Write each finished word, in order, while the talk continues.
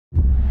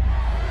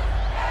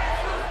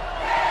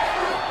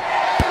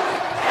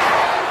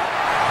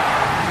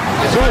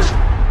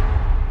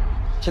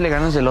Échale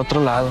ganas del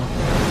otro lado.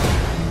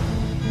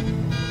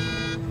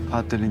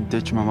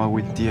 Atelintech mamá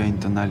huitia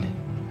intonali.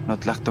 No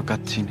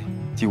tlactocatzine.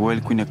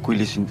 Tihuel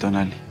cuinequilis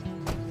intonali.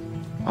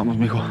 Vamos,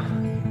 mijo.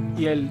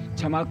 ¿Y el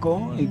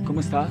chamaco? ¿Cómo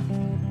está?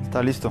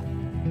 Está listo.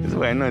 Es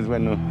bueno, es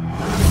bueno.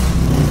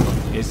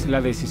 Es la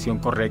decisión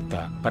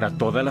correcta para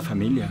toda la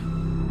familia.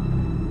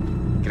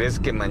 ¿Crees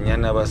que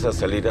mañana vas a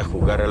salir a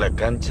jugar a la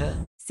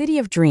cancha? City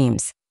of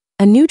Dreams,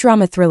 a new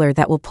drama thriller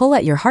that will pull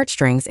at your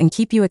heartstrings and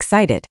keep you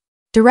excited.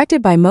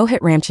 Directed by Mohit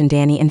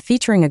Ramchandani and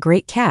featuring a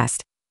great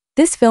cast,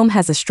 this film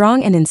has a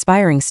strong and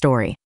inspiring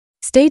story.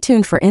 Stay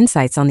tuned for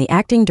insights on the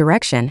acting,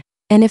 direction,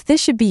 and if this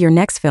should be your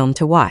next film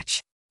to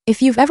watch.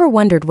 If you've ever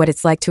wondered what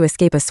it's like to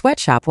escape a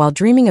sweatshop while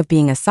dreaming of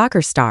being a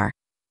soccer star,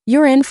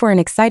 you're in for an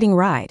exciting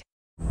ride.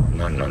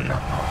 No.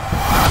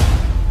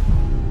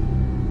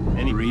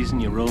 Any reason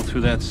you rolled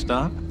through that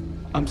stop?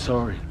 I'm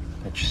sorry.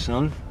 That's your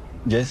son?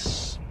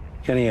 Yes.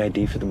 Got any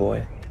ID for the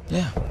boy?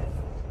 Yeah.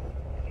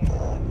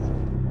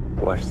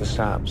 Watch the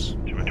stops.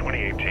 To a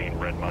 2018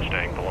 red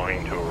Mustang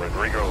belonging to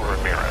Rodrigo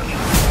Ramirez.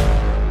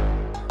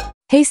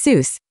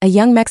 Jesús, a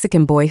young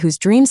Mexican boy whose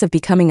dreams of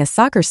becoming a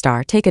soccer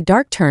star take a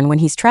dark turn when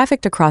he's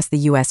trafficked across the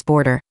U.S.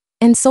 border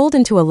and sold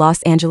into a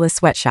Los Angeles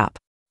sweatshop.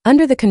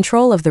 Under the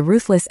control of the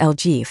ruthless El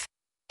Jefe,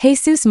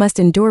 Jesús must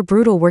endure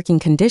brutal working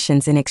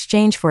conditions in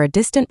exchange for a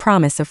distant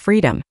promise of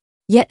freedom.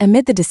 Yet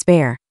amid the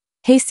despair,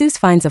 Jesús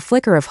finds a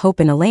flicker of hope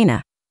in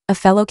Elena, a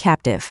fellow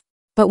captive.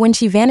 But when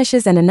she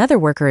vanishes and another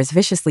worker is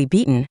viciously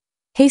beaten,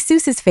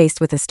 Jesús is faced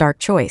with a stark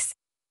choice: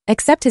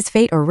 accept his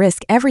fate or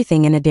risk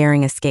everything in a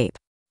daring escape.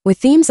 With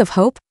themes of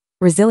hope,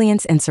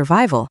 resilience, and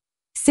survival,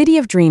 City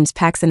of Dreams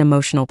packs an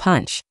emotional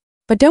punch.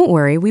 But don't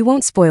worry, we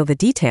won't spoil the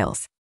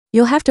details.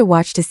 You'll have to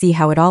watch to see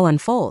how it all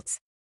unfolds.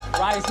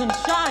 Rise and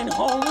shine,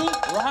 homie!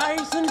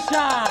 Rise and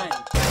shine!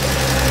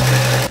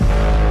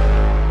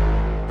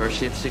 First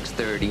shift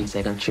 6:30,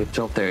 second shift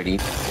 12:30.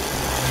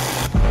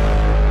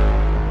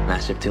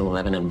 Last shift till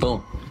 11, and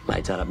boom,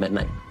 lights out at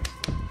midnight.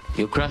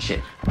 You crush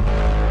it.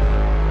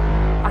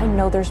 I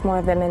know there's more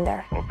of them in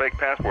there. Well, fake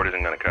passport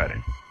isn't gonna cut it.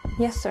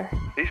 Yes, sir.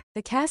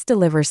 The cast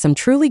delivers some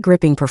truly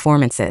gripping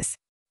performances.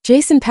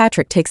 Jason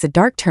Patric takes a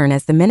dark turn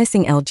as the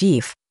menacing El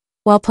Jefe,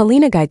 while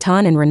Paulina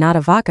Gaitan and Renata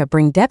Vaca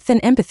bring depth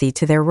and empathy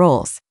to their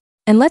roles.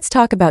 And let's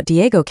talk about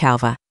Diego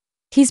Calva.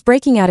 He's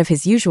breaking out of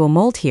his usual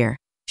mold here,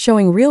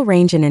 showing real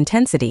range and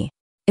intensity.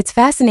 It's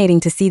fascinating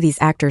to see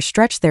these actors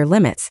stretch their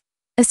limits,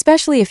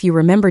 especially if you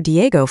remember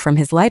Diego from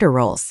his lighter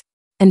roles.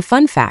 And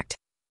fun fact,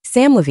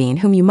 Sam Levine,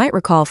 whom you might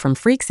recall from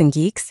Freaks and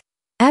Geeks,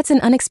 adds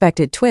an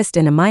unexpected twist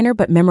in a minor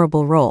but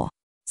memorable role.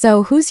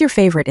 So, who's your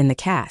favorite in the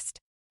cast?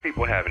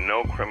 People have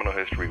no criminal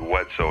history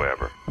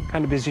whatsoever.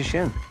 Kind of busy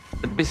shin.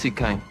 The busy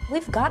kind.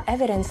 We've got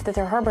evidence that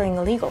they're harboring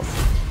illegals.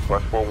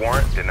 Request for a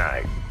warrant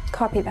denied.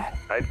 Copy that.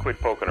 I'd quit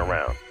poking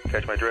around.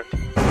 Catch my drift?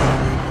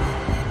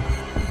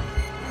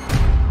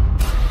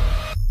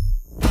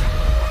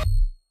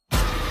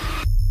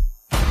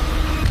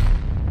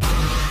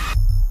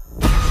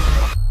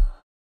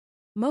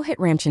 Mohit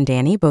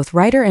Ramchandani, both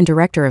writer and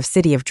director of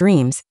City of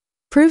Dreams,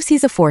 proves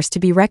he's a force to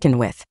be reckoned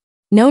with.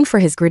 Known for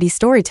his gritty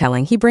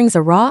storytelling, he brings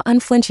a raw,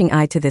 unflinching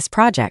eye to this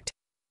project,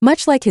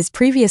 much like his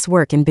previous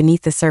work in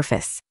Beneath the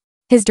Surface.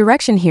 His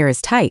direction here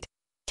is tight,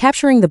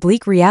 capturing the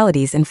bleak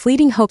realities and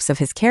fleeting hopes of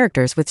his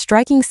characters with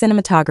striking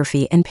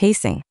cinematography and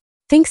pacing.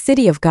 Think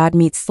City of God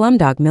meets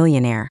Slumdog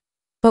Millionaire,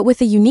 but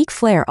with a unique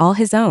flair all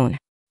his own.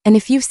 And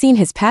if you've seen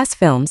his past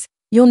films,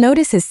 you'll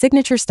notice his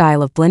signature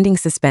style of blending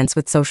suspense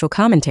with social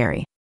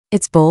commentary.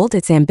 It's bold,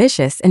 it's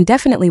ambitious, and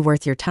definitely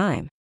worth your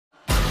time.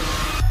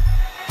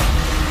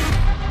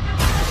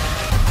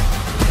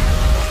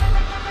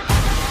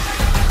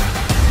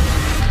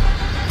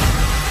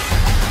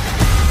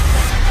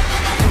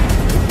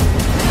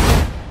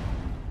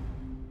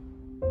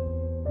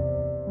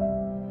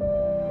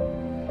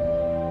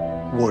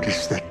 What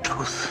is the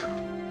truth?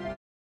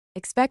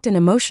 Expect an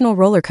emotional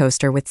roller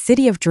coaster with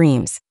City of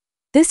Dreams.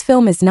 This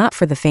film is not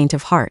for the faint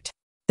of heart.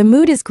 The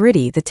mood is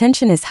gritty, the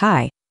tension is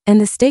high, and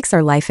the stakes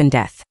are life and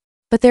death.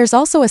 But there's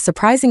also a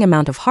surprising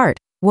amount of heart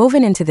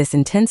woven into this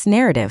intense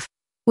narrative,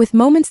 with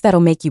moments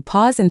that'll make you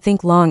pause and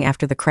think long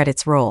after the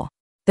credits roll.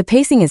 The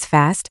pacing is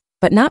fast,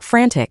 but not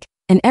frantic,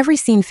 and every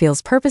scene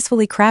feels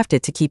purposefully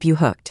crafted to keep you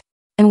hooked.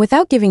 And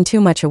without giving too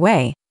much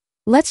away,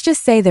 let's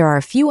just say there are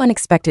a few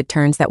unexpected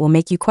turns that will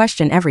make you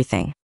question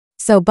everything.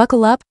 So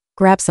buckle up,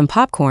 grab some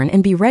popcorn,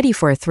 and be ready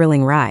for a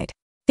thrilling ride.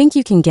 Think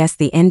you can guess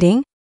the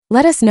ending?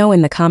 Let us know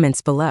in the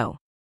comments below.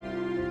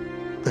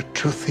 The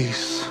truth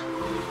is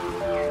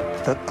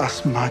that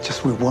as much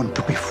as we want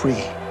to be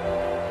free,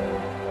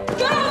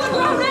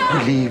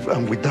 we live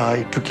and we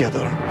die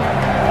together.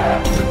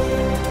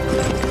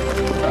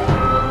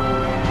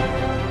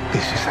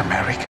 This is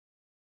America.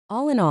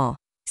 All in all,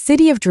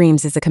 City of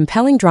Dreams is a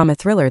compelling drama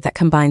thriller that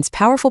combines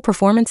powerful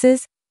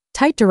performances,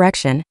 tight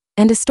direction,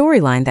 and a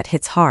storyline that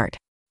hits hard.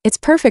 It's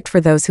perfect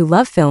for those who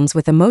love films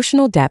with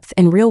emotional depth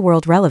and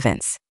real-world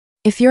relevance.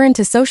 If you're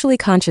into socially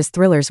conscious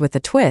thrillers with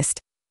a twist,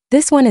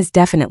 this one is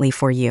definitely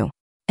for you.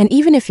 And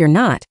even if you're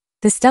not,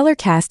 the stellar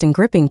cast and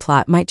gripping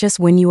plot might just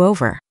win you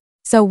over.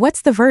 So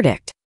what's the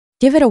verdict?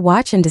 Give it a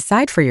watch and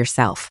decide for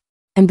yourself.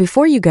 And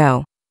before you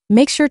go,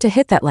 make sure to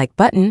hit that like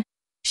button,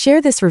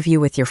 share this review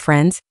with your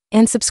friends,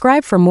 and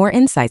subscribe for more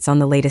insights on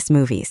the latest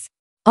movies.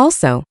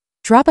 Also,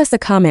 drop us a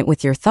comment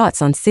with your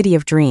thoughts on City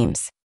of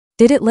Dreams.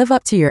 Did it live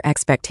up to your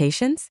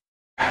expectations?